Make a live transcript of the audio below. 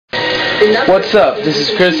What's up? This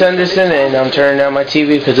is Chris Henderson, and I'm turning down my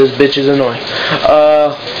TV because this bitch is annoying.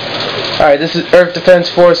 Alright, this is Earth Defense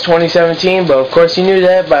Force 2017, but of course you knew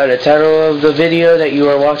that by the title of the video that you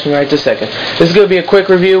are watching right this second. This is going to be a quick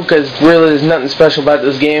review because really there's nothing special about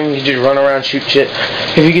this game. You just run around, shoot shit.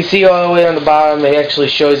 If you can see all the way on the bottom, it actually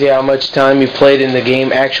shows you how much time you played in the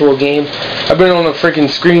game, actual game. I've been on the freaking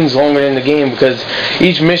screens longer than the game because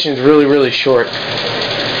each mission is really, really short.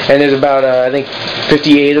 And there's about, I think,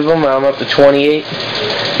 58 of them. I'm up to 28.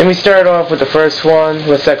 Let me start off with the first one.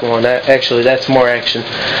 The second one. Actually, that's more action.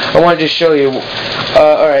 I want to just show you.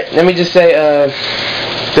 Alright, let me just say,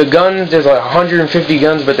 the guns, there's like 150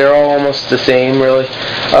 guns, but they're all almost the same, really.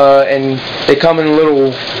 And they come in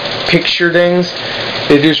little picture things.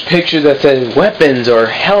 They just pictures that says weapons, or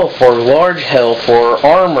health, or large health, or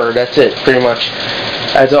armor. That's it, pretty much.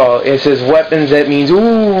 That's all. It says weapons, that means,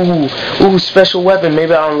 ooh, special weapon,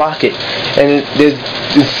 maybe I'll unlock it. And there's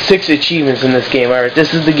 6 achievements in this game. Alright,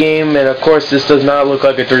 this is the game, and of course this does not look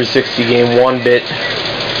like a 360 game one bit.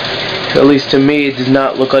 At least to me, it does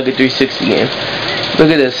not look like a 360 game. Look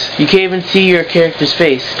at this. You can't even see your character's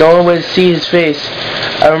face. The only way to see his face,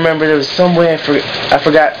 I remember there was some way, I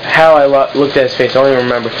forgot how I looked at his face. I don't even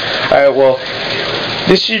remember. Alright, well,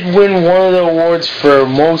 this should win one of the awards for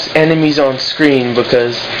most enemies on screen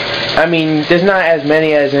because, I mean, there's not as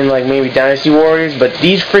many as in, like, maybe Dynasty Warriors, but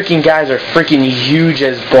these freaking guys are freaking huge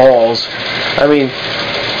as balls. I mean,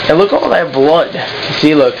 and look at all that blood.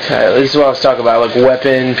 See, look, this is what I was talking about, like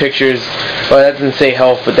weapon, pictures. Well, that doesn't say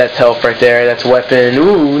health, but that's health right there. That's weapon.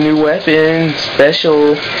 Ooh, new weapon,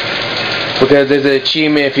 special. Because there's an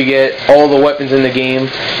achievement if you get all the weapons in the game.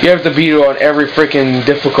 You have to beat it on every freaking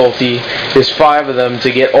difficulty. There's 5 of them to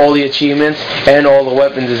get all the achievements, and all the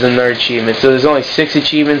weapons is in their achievement. So there's only 6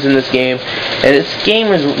 achievements in this game, and this game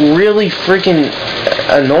is really freaking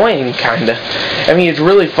annoying, kinda. I mean, it's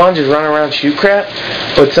really fun just run around shoot crap,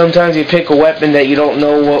 but sometimes you pick a weapon that you don't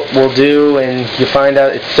know what will do, and you find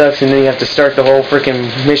out it sucks, and then you have to start the whole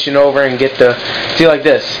freaking mission over and get the... See, like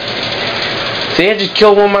this. See, I just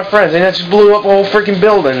killed one of my friends, and I just blew up a whole freaking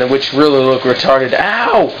building, which really looked retarded.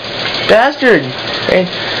 Ow! Bastard! And,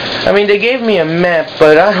 I mean, they gave me a map,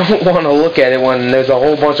 but I don't want to look at it when there's a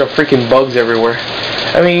whole bunch of freaking bugs everywhere.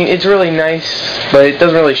 I mean, it's really nice, but it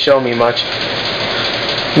doesn't really show me much.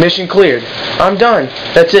 Mission cleared. I'm done.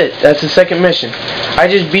 That's it. That's the second mission. I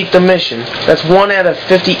just beat the mission. That's 1 out of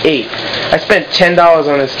 58. I spent $10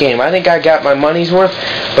 on this game. I think I got my money's worth,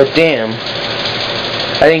 but damn.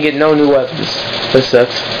 I didn't get no new weapons. This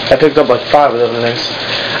sucks. I picked up like 5 of those things.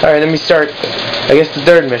 Alright, let me start, I guess, the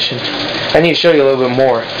third mission. I need to show you a little bit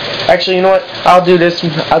more. Actually, you know what? I'll do this.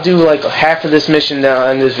 I'll do like half of this mission now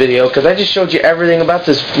in this video, because I just showed you everything about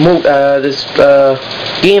this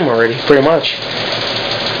game already, pretty much.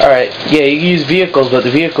 Alright, yeah, you can use vehicles, but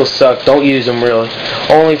the vehicles suck. Don't use them, really.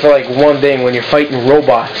 Only for like one thing, when you're fighting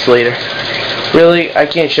robots later. Really, I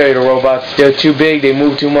can't show you the robots. They're too big, they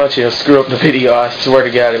move too much, it'll screw up the video. I swear to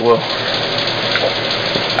God it will.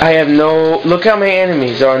 I have no... Look how many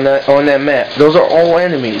enemies are on that map. Those are all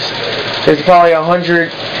enemies. There's probably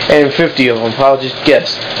 150 of them, I'll just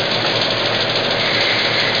guess.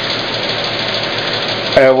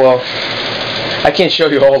 Alright, well, I can't show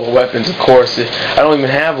you all the weapons, of course. I don't even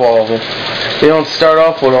have all of them. They don't start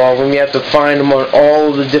off with all of them. You have to find them on all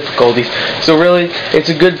of the difficulties. So really, it's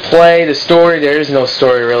a good play. The story, there is no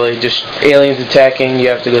story really. Just aliens attacking. You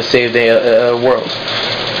have to go save the world.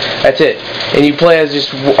 That's it. And you play as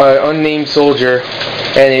just an unnamed soldier,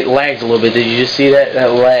 and it lags a little bit. Did you just see that?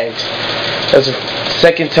 That lags. That's the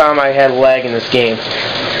second time I had lag in this game.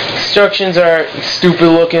 Instructions are stupid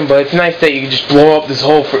looking, but it's nice that you can just blow up this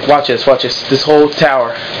whole... Watch this, this whole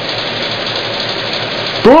tower.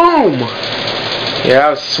 Boom! Yeah, that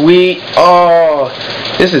was sweet. Oh,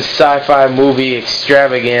 this is sci-fi movie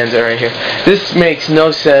extravaganza right here. This makes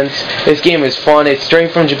no sense. This game is fun. It's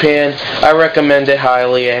straight from Japan. I recommend it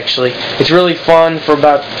highly, actually. It's really fun for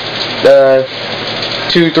about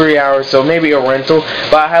 2-3 hours, so maybe a rental.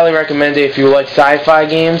 But I highly recommend it if you like sci-fi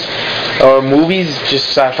games or movies, just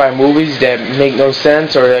sci-fi movies that make no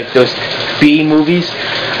sense, or like those B movies.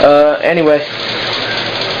 Anyway.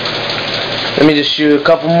 Let me just shoot a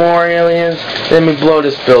couple more aliens. Let me blow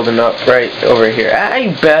this building up right over here. Ah,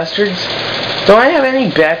 you bastards. Don't I have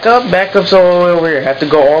any backup? Backup's all the way over here. I have to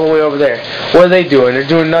go all the way over there. What are they doing? They're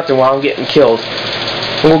doing nothing while I'm getting killed.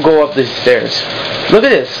 And we'll go up these stairs. Look at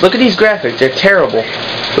this. Look at these graphics. They're terrible.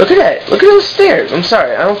 Look at that. Look at those stairs. I'm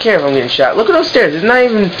sorry. I don't care if I'm getting shot. Look at those stairs. It's not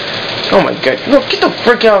even... Oh my God. Look, get the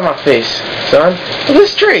frick out of my face, son. Look at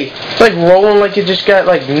this tree. It's like rolling like it just got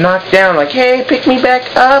like knocked down. Like, hey, pick me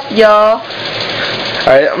back up, y'all.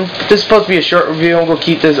 Alright, this is supposed to be a short review. I'm going to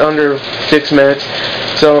keep this under 6 minutes.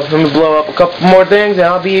 So let me blow up a couple more things and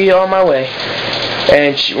I'll be on my way.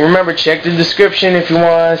 And remember, check the description if you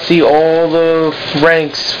want to see all the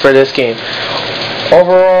ranks for this game.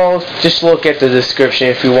 Overall, just look at the description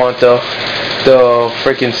if you want the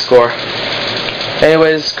freaking score.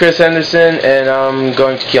 Anyways, this is Chris Henderson, and I'm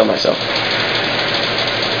going to kill myself.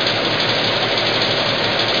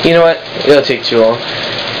 You know what? It'll take too long.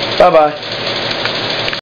 Bye-bye.